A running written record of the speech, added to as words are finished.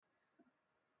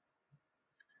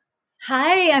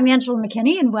Hi, I'm Angela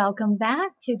McKinney, and welcome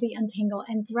back to the Untangle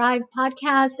and Thrive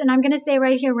podcast. And I'm going to say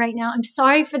right here, right now, I'm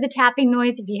sorry for the tapping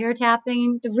noise. If you hear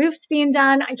tapping, the roof's being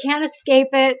done. I can't escape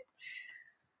it.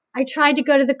 I tried to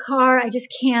go to the car. I just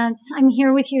can't. I'm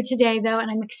here with you today, though, and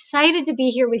I'm excited to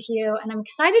be here with you. And I'm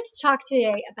excited to talk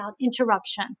today about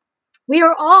interruption. We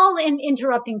are all in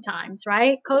interrupting times,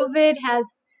 right? COVID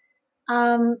has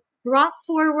brought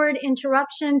forward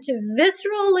interruption to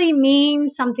viscerally mean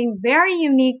something very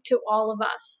unique to all of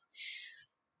us.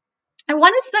 I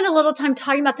want to spend a little time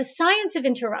talking about the science of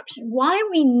interruption, why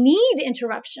we need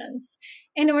interruptions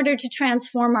in order to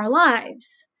transform our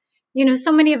lives. You know,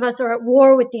 so many of us are at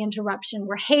war with the interruption.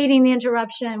 We're hating the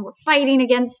interruption. We're fighting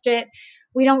against it.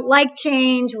 We don't like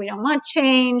change. We don't want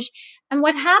change. And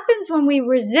what happens when we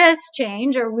resist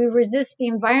change or we resist the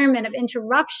environment of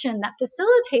interruption that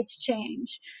facilitates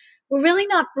change? We're really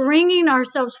not bringing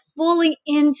ourselves fully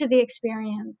into the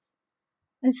experience.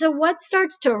 And so what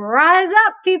starts to rise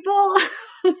up, people,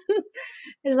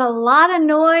 is a lot of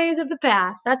noise of the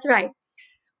past. That's right.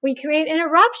 We create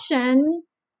interruption,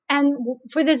 and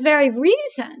for this very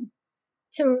reason,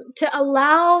 to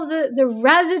allow the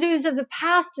residues of the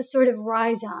past to sort of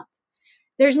rise up.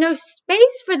 There's no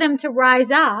space for them to rise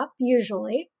up,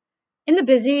 usually, in the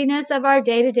busyness of our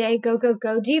day-to-day go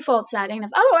default setting of,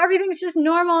 oh, everything's just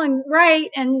normal and right,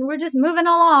 and we're just moving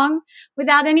along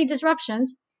without any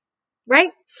disruptions, right?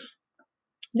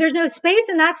 There's no space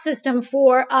in that system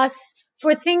for us,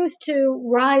 for things to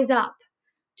rise up,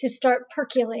 to start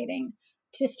percolating,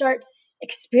 to start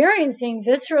experiencing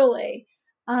viscerally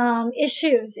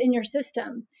issues in your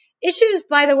system. Issues,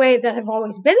 by the way, that have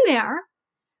always been there.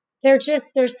 There's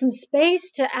some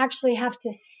space to actually have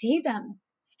to see them,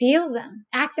 feel them,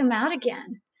 act them out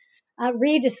again,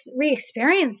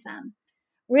 re-experience them.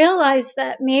 Realize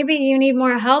that maybe you need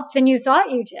more help than you thought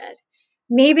you did.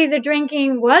 Maybe the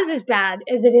drinking was as bad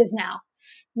as it is now.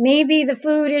 Maybe the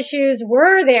food issues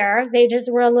were there, they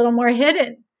just were a little more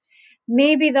hidden.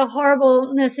 Maybe the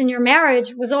horribleness in your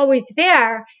marriage was always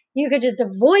there, you could just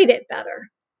avoid it better.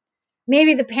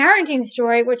 Maybe the parenting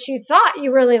story, which you thought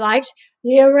you really liked,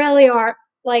 you really are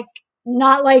like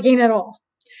not liking at all.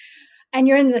 And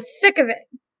you're in the thick of it,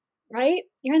 right?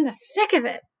 You're in the thick of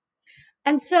it.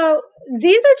 And so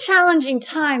these are challenging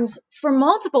times for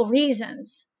multiple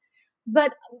reasons.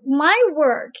 But my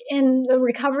work in the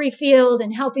recovery field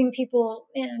and helping people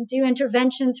do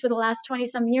interventions for the last 20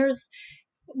 some years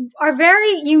are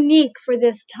very unique for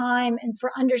this time and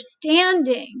for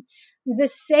understanding the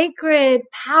sacred,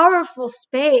 powerful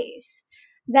space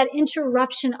that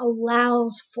interruption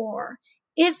allows for,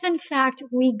 if in fact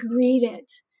we greet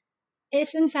it.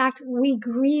 If in fact we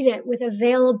greet it with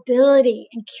availability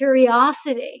and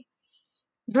curiosity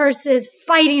versus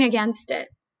fighting against it,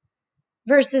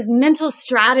 versus mental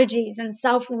strategies and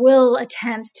self-will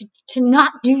attempts to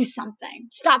not do something.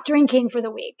 Stop drinking for the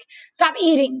week. Stop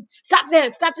eating. Stop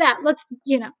this. Stop that.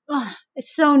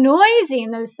 It's so noisy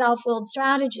in those self-willed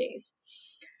strategies.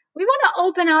 We want to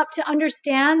open up to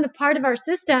understand the part of our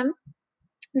system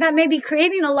that may be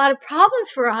creating a lot of problems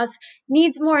for us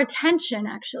needs more attention,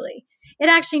 actually. It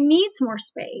actually needs more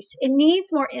space. It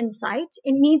needs more insight.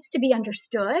 It needs to be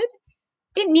understood.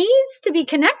 It needs to be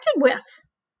connected with.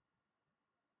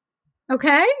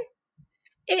 Okay?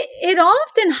 It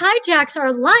often hijacks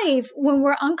our life when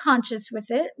we're unconscious with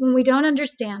it, when we don't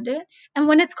understand it, and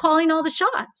when it's calling all the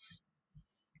shots.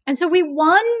 And so we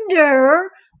wonder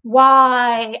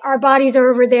why our bodies are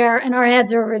over there and our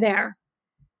heads are over there.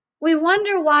 We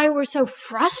wonder why we're so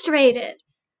frustrated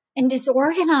and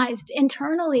disorganized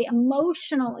internally,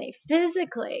 emotionally,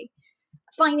 physically,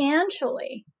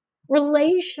 financially,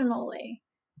 relationally.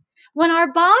 When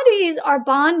our bodies are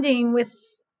bonding with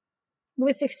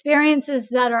experiences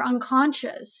that are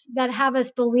unconscious, that have us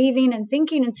believing and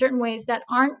thinking in certain ways that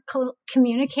aren't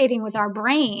communicating with our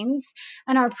brains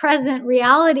and our present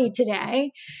reality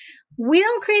today, we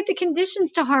don't create the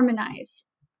conditions to harmonize.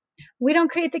 We don't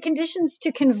create the conditions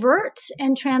to convert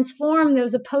and transform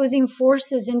those opposing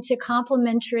forces into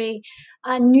complementary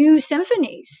new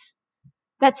symphonies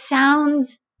that sound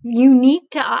unique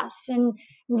to us and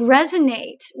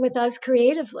resonate with us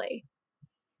creatively.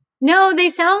 No, they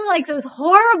sound like those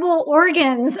horrible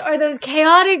organs or those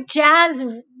chaotic jazz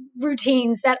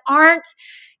routines that aren't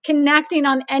connecting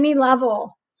on any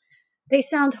level. They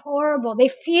sound horrible. They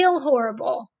feel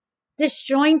horrible,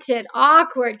 disjointed,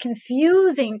 awkward,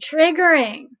 confusing,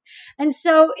 triggering. And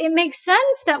so it makes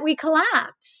sense that we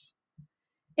collapse.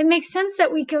 It makes sense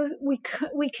that we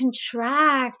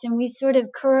contract and we sort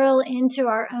of curl into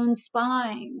our own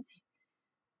spines.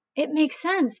 It makes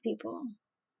sense, people.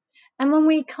 And when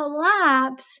we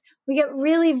collapse, We get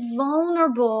really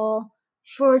vulnerable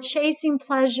for chasing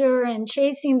pleasure and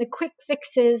chasing the quick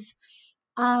fixes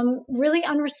really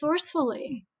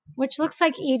unresourcefully, which looks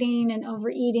like eating and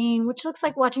overeating, which looks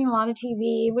like watching a lot of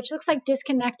TV, which looks like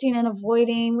disconnecting and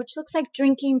avoiding, which looks like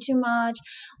drinking too much,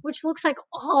 which looks like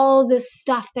all this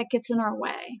stuff that gets in our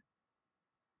way.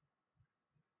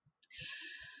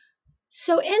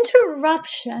 So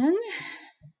interruption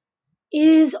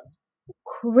is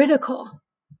critical.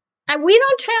 And we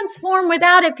don't transform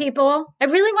without it, people. I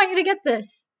really want you to get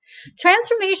this.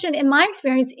 Transformation, in my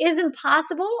experience, is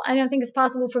impossible. I don't think it's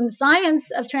possible from the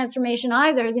science of transformation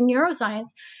either, the neuroscience,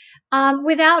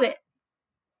 without it.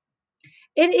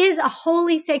 It is a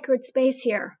holy, sacred space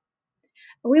here.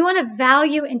 We want to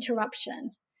value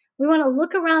interruption. We want to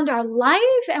look around our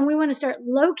life and we want to start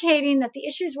locating that the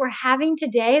issues we're having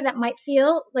today that might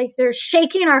feel like they're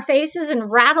shaking our faces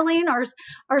and rattling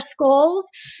our skulls.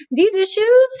 These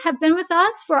issues have been with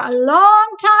us for a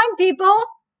long time, people.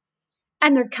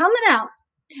 And they're coming out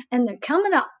and they're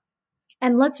coming up.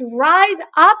 And let's rise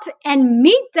up and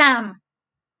meet them.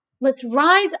 Let's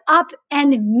rise up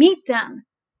and meet them.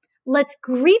 Let's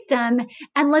greet them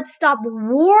and let's stop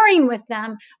warring with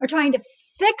them or trying to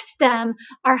fix them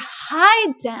or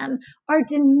hide them or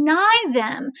deny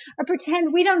them or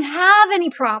pretend we don't have any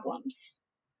problems.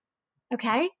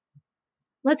 Okay?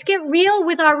 Let's get real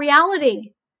with our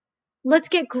reality. Let's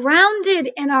get grounded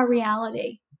in our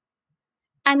reality.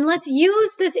 And let's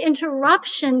use this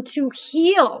interruption to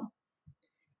heal,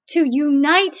 to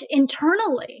unite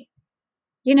internally.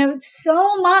 You know,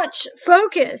 so much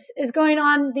focus is going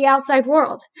on in the outside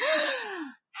world.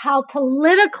 How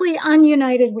politically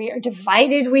ununited we are,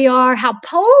 divided we are, how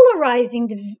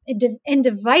polarizing and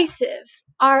divisive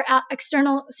our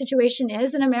external situation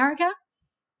is in America.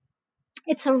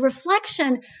 It's a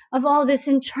reflection of all this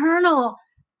internal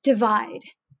divide.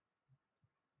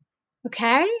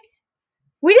 Okay?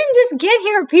 We didn't just get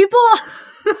here, people.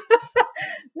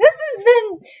 This has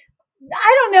been,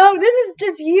 I don't know, this is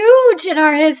just huge in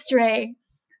our history.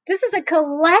 This is a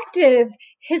collective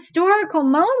historical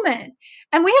moment,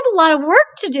 and we have a lot of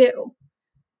work to do.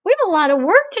 We have a lot of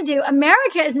work to do.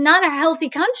 America is not a healthy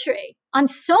country on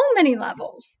so many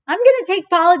levels. I'm going to take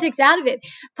politics out of it.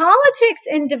 Politics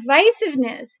and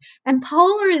divisiveness and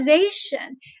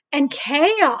polarization and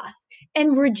chaos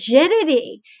and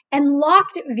rigidity and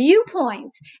locked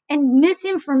viewpoints and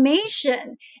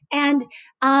misinformation and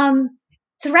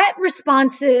threat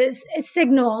responses,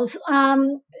 signals.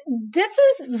 This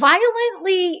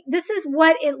is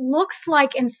what it looks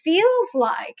like and feels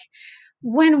like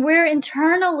when we're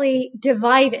internally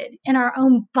divided in our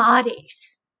own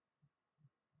bodies.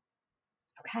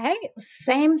 Okay?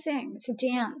 Same thing. It's a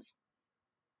dance.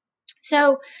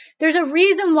 So there's a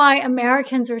reason why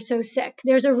Americans are so sick.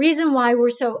 There's a reason why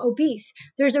we're so obese.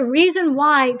 There's a reason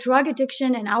why drug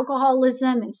addiction and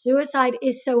alcoholism and suicide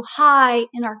is so high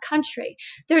in our country.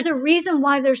 There's a reason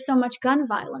why there's so much gun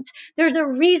violence. There's a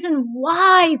reason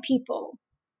why, people.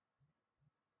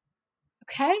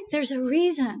 Okay? There's a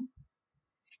reason.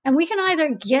 And we can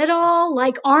either get all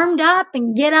like armed up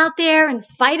and get out there and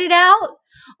fight it out,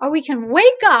 or we can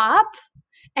wake up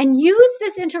and use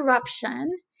this interruption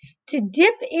to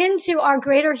dip into our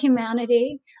greater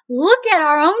humanity, look at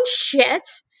our own shit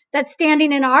that's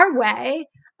standing in our way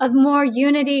of more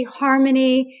unity,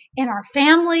 harmony in our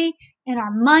family, in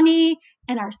our money,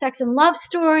 in our sex and love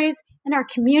stories, in our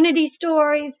community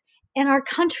stories, in our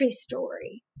country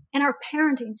story, in our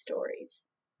parenting stories.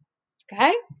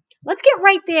 Okay? Let's get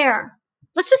right there.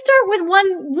 Let's just start with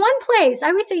one place. I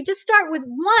always say just start with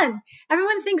one.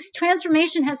 Everyone thinks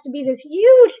transformation has to be this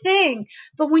huge thing.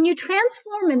 But when you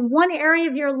transform in one area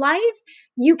of your life,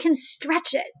 you can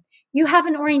stretch it. You have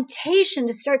an orientation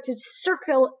to start to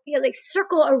circle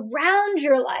around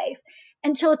your life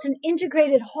until it's an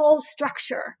integrated whole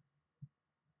structure.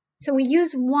 So we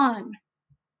use one,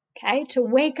 okay, to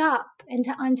wake up and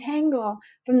to untangle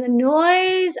from the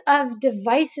noise of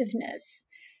divisiveness,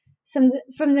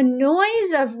 from the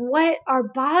noise of what our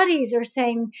bodies are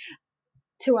saying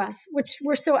to us, which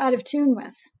we're so out of tune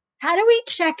with. How do we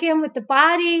check in with the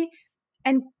body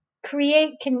and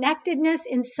create connectedness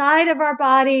inside of our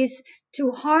bodies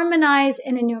to harmonize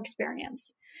in a new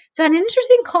experience? So I had an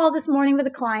interesting call this morning with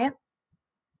a client,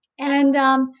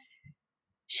 and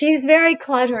she's very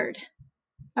cluttered,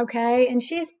 okay? And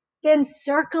she's been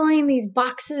circling these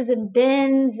boxes and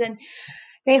bins, and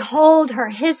they hold her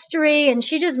history, and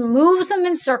she just moves them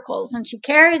in circles, and she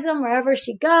carries them wherever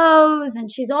she goes,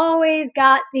 and she's always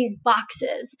got these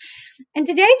boxes. And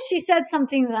today she said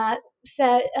something that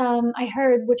I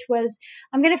heard, which was,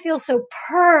 I'm going to feel so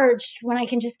purged when I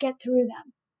can just get through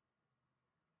them.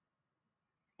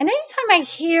 And anytime I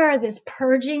hear this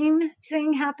purging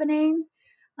thing happening,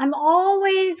 I'm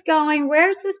always going,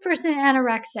 where's this person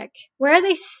anorexic? Where are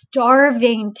they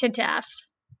starving to death?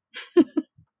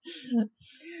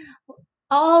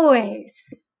 Always.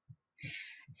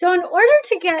 So in order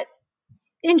to get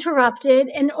interrupted,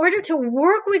 in order to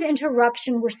work with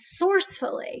interruption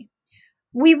resourcefully,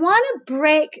 we want to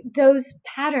break those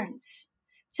patterns.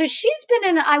 So she's been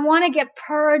in, I want to get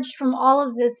purged from all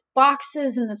of this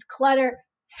boxes and this clutter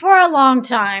for a long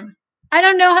time. I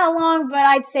don't know how long, but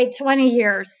I'd say 20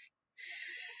 years.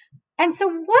 And so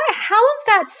how is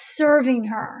that serving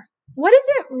her? What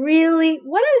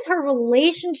is her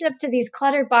relationship to these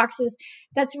cluttered boxes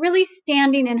that's really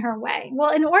standing in her way?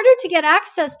 Well, in order to get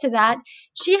access to that,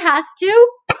 she has to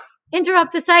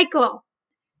interrupt the cycle.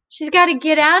 She's got to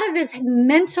get out of this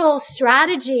mental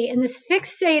strategy and this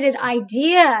fixated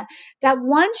idea that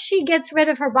once she gets rid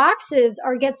of her boxes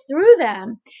or gets through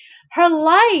them, her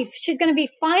life, she's going to be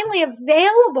finally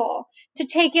available to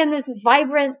take in this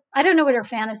vibrant, I don't know what her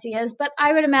fantasy is, but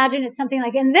I would imagine it's something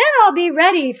like, and then I'll be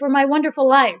ready for my wonderful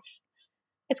life.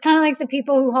 It's kind of like the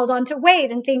people who hold on to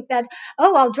weight and think that,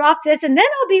 oh, I'll drop this and then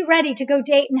I'll be ready to go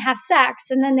date and have sex.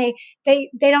 And then they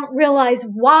don't realize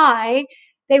why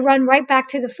they run right back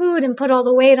to the food and put all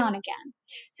the weight on again.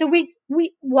 So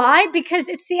why? Because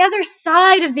it's the other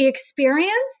side of the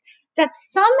experience that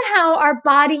somehow our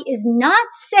body is not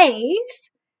safe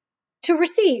to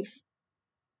receive.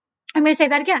 I'm going to say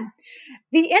that again.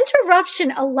 The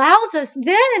interruption allows us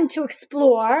then to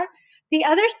explore the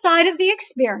other side of the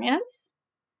experience,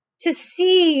 to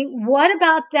see what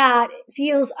about that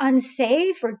feels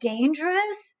unsafe or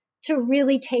dangerous to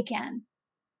really take in.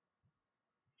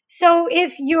 So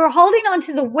if you're holding on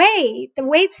to the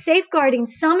weight's safeguarding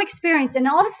some experience, and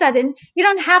all of a sudden, you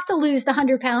don't have to lose the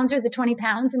 100 pounds or the 20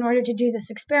 pounds in order to do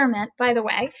this experiment, by the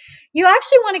way. You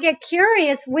actually want to get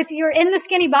curious with you're in the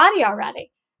skinny body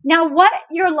already. Now, what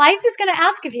your life is going to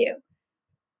ask of you.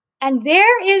 And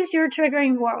there is your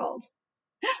triggering world.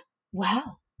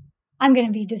 Wow, I'm going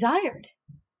to be desired.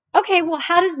 Okay, well,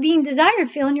 how does being desired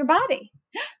feel in your body?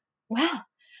 Wow,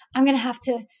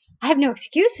 I have no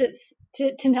excuses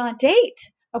to not date.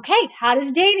 Okay, how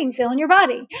does dating feel in your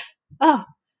body? Oh,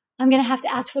 I'm going to have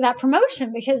to ask for that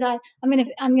promotion because I'm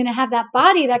going to have that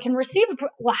body that can receive.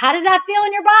 Well, how does that feel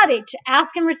in your body to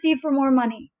ask and receive for more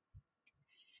money?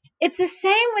 It's the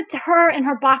same with her and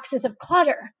her boxes of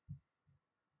clutter.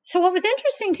 So what was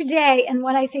interesting today, and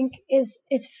what I think is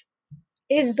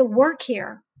the work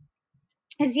here,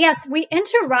 is yes, we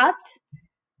interrupt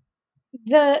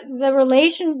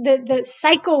the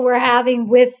cycle we're having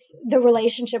with the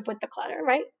relationship with the clutter,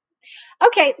 right?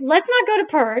 Okay, let's not go to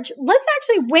purge. Let's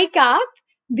actually wake up,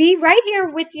 be right here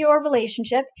with your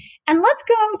relationship, and let's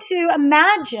go to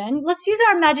imagine. Let's use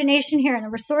our imagination here in a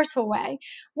resourceful way.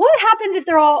 What happens if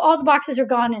all the boxes are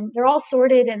gone and they're all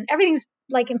sorted and everything's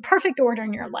like in perfect order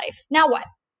in your life? Now what?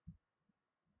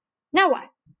 Now what?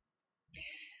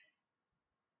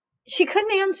 She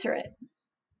couldn't answer it.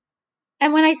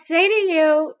 And when I say to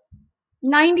you,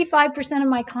 95% of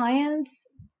my clients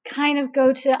kind of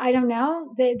go to, I don't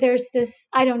know. There's this,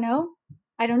 I don't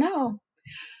know,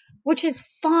 which is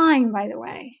fine, by the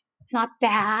way. It's not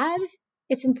bad.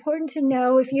 It's important to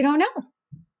know if you don't know.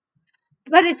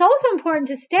 But it's also important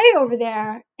to stay over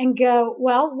there and go,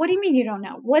 well, what do you mean you don't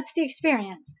know? What's the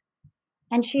experience?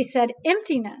 And she said,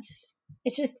 emptiness.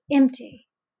 It's just empty.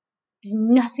 There's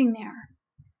nothing there.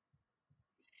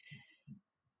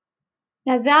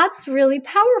 Now that's really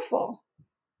powerful.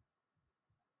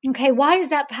 Okay, why is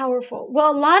that powerful?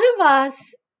 Well, a lot of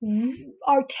us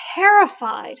are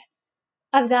terrified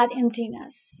of that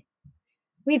emptiness.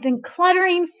 We've been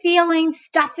cluttering, feeling,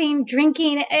 stuffing,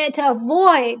 drinking to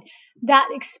avoid that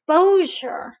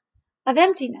exposure of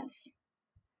emptiness,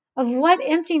 of what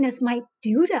emptiness might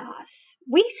do to us.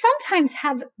 We sometimes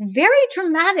have very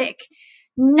dramatic,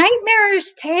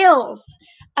 nightmarish tales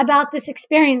about this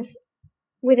experience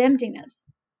with emptiness.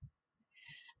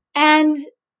 And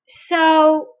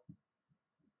so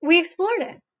we explored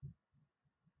it.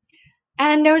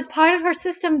 And there was part of her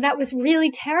system that was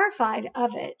really terrified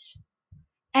of it.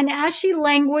 And as she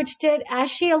languaged it,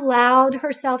 as she allowed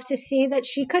herself to see that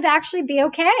she could actually be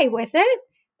okay with it,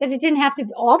 that it didn't have to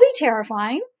all be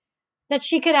terrifying, that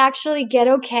she could actually get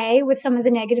okay with some of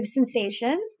the negative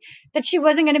sensations, that she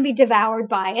wasn't going to be devoured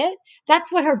by it. That's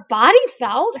what her body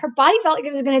felt. Her body felt like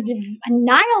it was going to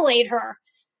annihilate her.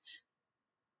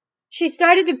 She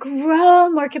started to grow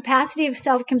more capacity of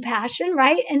self-compassion,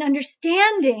 right? And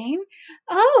understanding,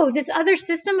 oh, this other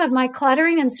system of my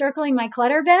cluttering and circling my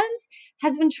clutter bins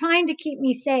has been trying to keep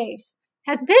me safe.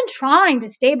 has been trying to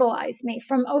stabilize me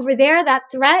from over there, that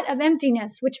threat of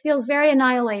emptiness, which feels very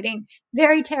annihilating,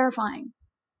 very terrifying.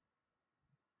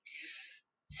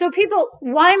 So people,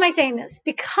 why am I saying this?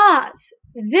 Because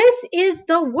this is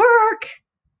the work.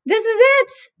 This is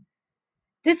it.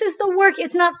 This is the work.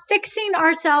 It's not fixing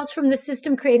ourselves from the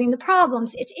system creating the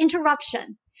problems. It's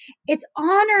interruption. It's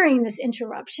honoring this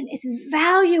interruption. It's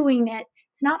valuing it.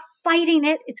 It's not fighting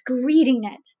it. It's greeting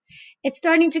it. It's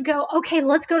starting to go, okay,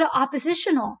 let's go to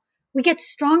oppositional. We get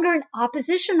stronger in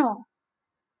oppositional.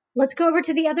 Let's go over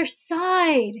to the other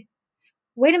side.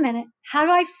 Wait a minute. How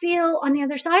do I feel on the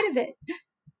other side of it?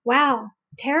 Wow,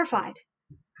 terrified.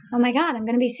 Oh my God, I'm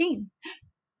going to be seen.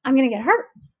 I'm going to get hurt.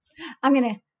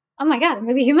 Oh my God, I'm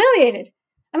going to be humiliated.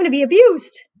 I'm going to be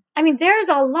abused. I mean, there's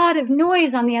a lot of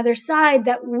noise on the other side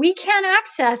that we can't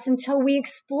access until we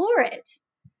explore it.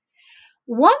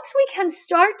 Once we can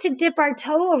start to dip our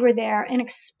toe over there and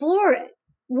explore it,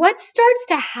 what starts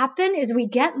to happen is we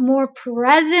get more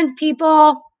present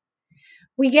people.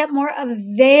 We get more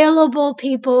available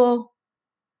people.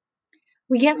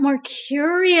 We get more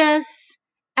curious,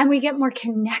 and we get more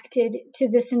connected to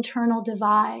this internal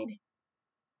divide.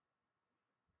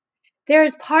 There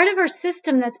is part of our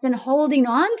system that's been holding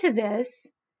on to this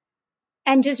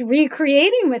and just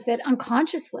recreating with it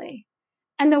unconsciously.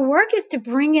 And the work is to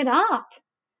bring it up,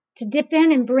 to dip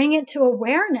in and bring it to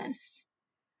awareness.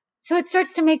 So it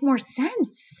starts to make more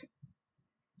sense.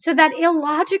 So that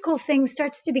illogical thing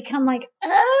starts to become like,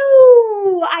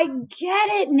 oh, I get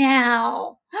it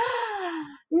now.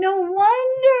 No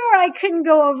wonder I couldn't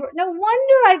go over. No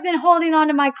wonder I've been holding on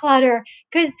to my clutter.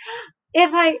 Because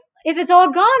if it's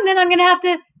all gone, then I'm going to have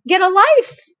to get a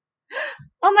life.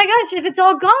 Oh my gosh, if it's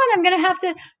all gone, I'm going to have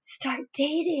to start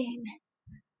dating.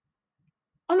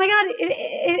 Oh my God,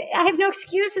 I have no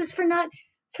excuses for not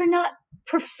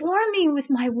performing with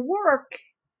my work.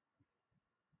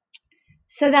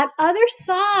 So that other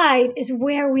side is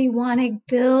where we want to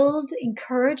build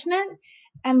encouragement,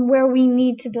 and where we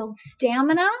need to build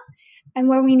stamina, and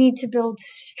where we need to build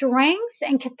strength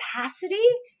and capacity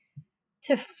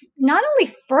to not only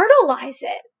fertilize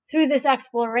it through this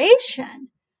exploration,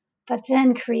 but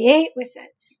then create with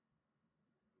it.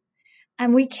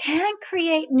 And we can't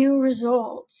create new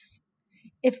results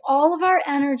if all of our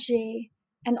energy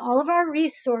and all of our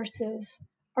resources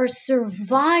are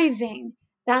surviving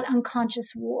that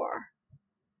unconscious war,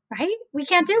 right? We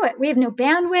can't do it. We have no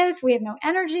bandwidth, we have no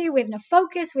energy, we have no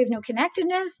focus, we have no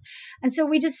connectedness. And so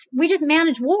we just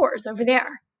manage wars over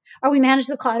there. Or we manage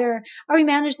the clutter, or we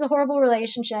manage the horrible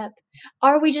relationship,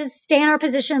 or we just stay in our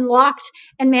position locked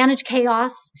and manage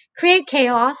chaos, create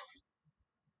chaos,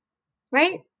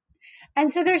 right? And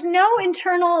so there's no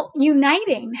internal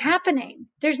uniting happening.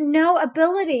 There's no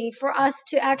ability for us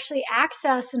to actually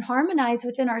access and harmonize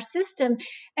within our system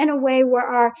in a way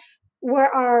where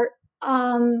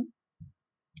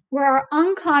our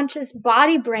unconscious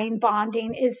body brain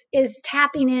bonding is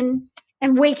tapping in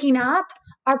and waking up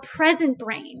our present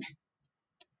brain.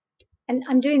 And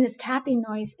I'm doing this tapping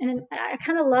noise, and I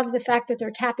kind of love the fact that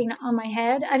they're tapping on my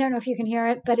head. I don't know if you can hear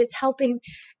it, but it's helping,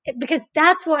 because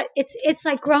that's what it's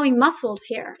like, growing muscles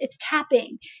here. It's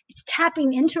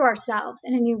tapping into ourselves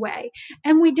in a new way.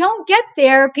 And we don't get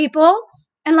there, people,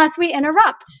 unless we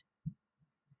interrupt.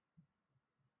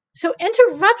 So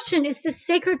interruption is the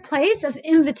sacred place of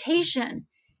invitation.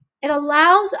 It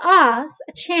allows us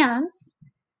a chance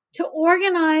to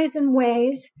organize in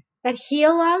ways that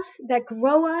heal us, that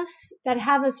grow us, that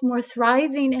have us more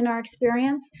thriving in our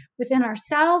experience within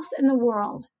ourselves and the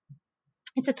world.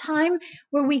 It's a time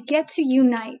where we get to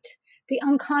unite the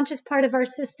unconscious part of our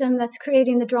system that's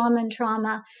creating the drama and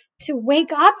trauma, to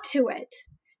wake up to it,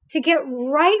 to get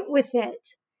right with it,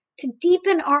 to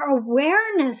deepen our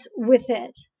awareness with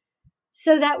it,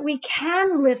 so that we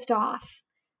can lift off,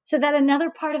 so that another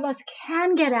part of us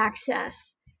can get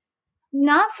access.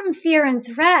 Not from fear and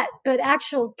threat, but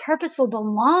actual purposeful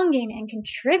belonging and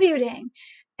contributing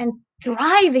and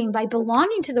thriving by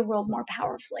belonging to the world more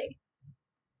powerfully.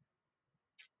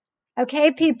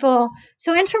 Okay, people.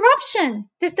 So interruption.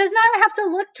 This does not have to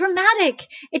look dramatic.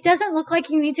 It doesn't look like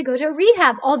you need to go to a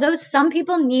rehab, although some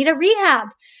people need a rehab.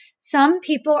 Some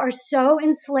people are so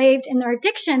enslaved in their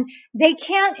addiction, they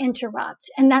can't interrupt,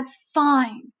 and that's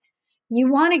fine. You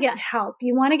want to get help.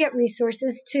 You want to get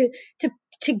resources to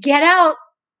get out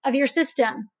of your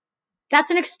system. That's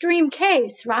an extreme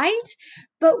case, right?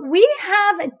 But we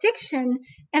have addiction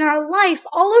in our life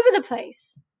all over the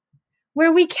place.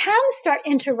 where we can start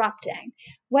interrupting,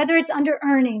 whether it's under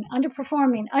earning,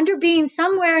 underperforming, under being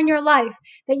somewhere in your life,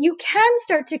 that you can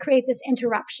start to create this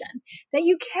interruption, that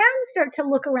you can start to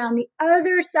look around the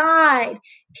other side,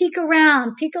 peek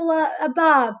around, peek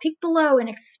above, peek below, and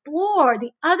explore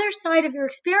the other side of your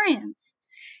experience,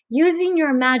 using your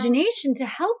imagination to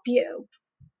help you.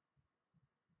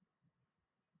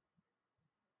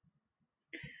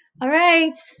 All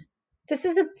right. This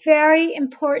is a very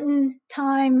important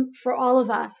time for all of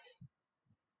us.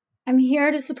 I'm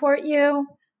here to support you.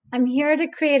 I'm here to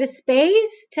create a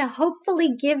space to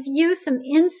hopefully give you some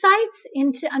insights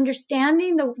into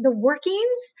understanding the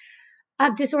workings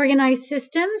of disorganized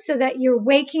systems so that you're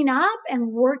waking up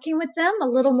and working with them a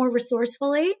little more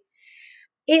resourcefully.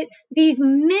 It's these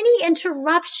many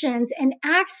interruptions and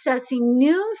accessing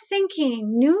new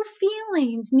thinking, new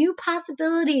feelings, new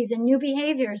possibilities, and new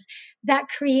behaviors that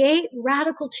create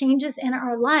radical changes in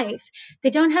our life.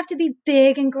 They don't have to be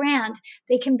big and grand.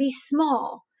 They can be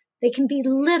small. They can be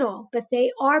little, but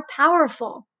they are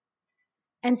powerful.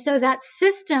 And so that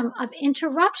system of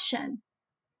interruption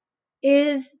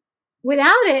is,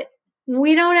 without it,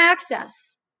 we don't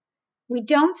access. We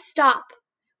don't stop.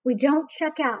 We don't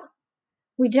check out.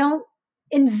 We don't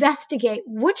investigate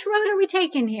which road are we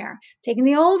taking here. Taking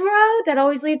the old road that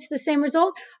always leads to the same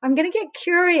result. I'm going to get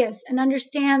curious and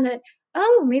understand that,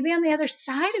 oh, maybe on the other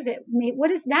side of it, what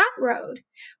is that road?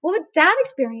 What would that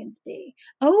experience be?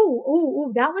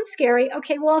 Oh, that one's scary.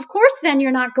 Okay, well, of course, then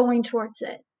you're not going towards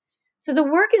it. So the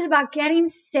work is about getting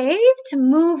safe to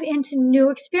move into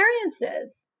new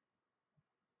experiences.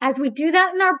 As we do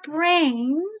that in our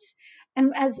brains,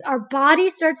 and as our body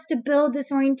starts to build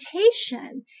this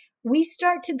orientation, we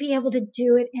start to be able to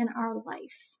do it in our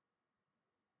life.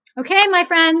 Okay, my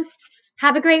friends,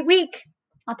 have a great week.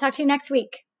 I'll talk to you next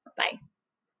week. Bye.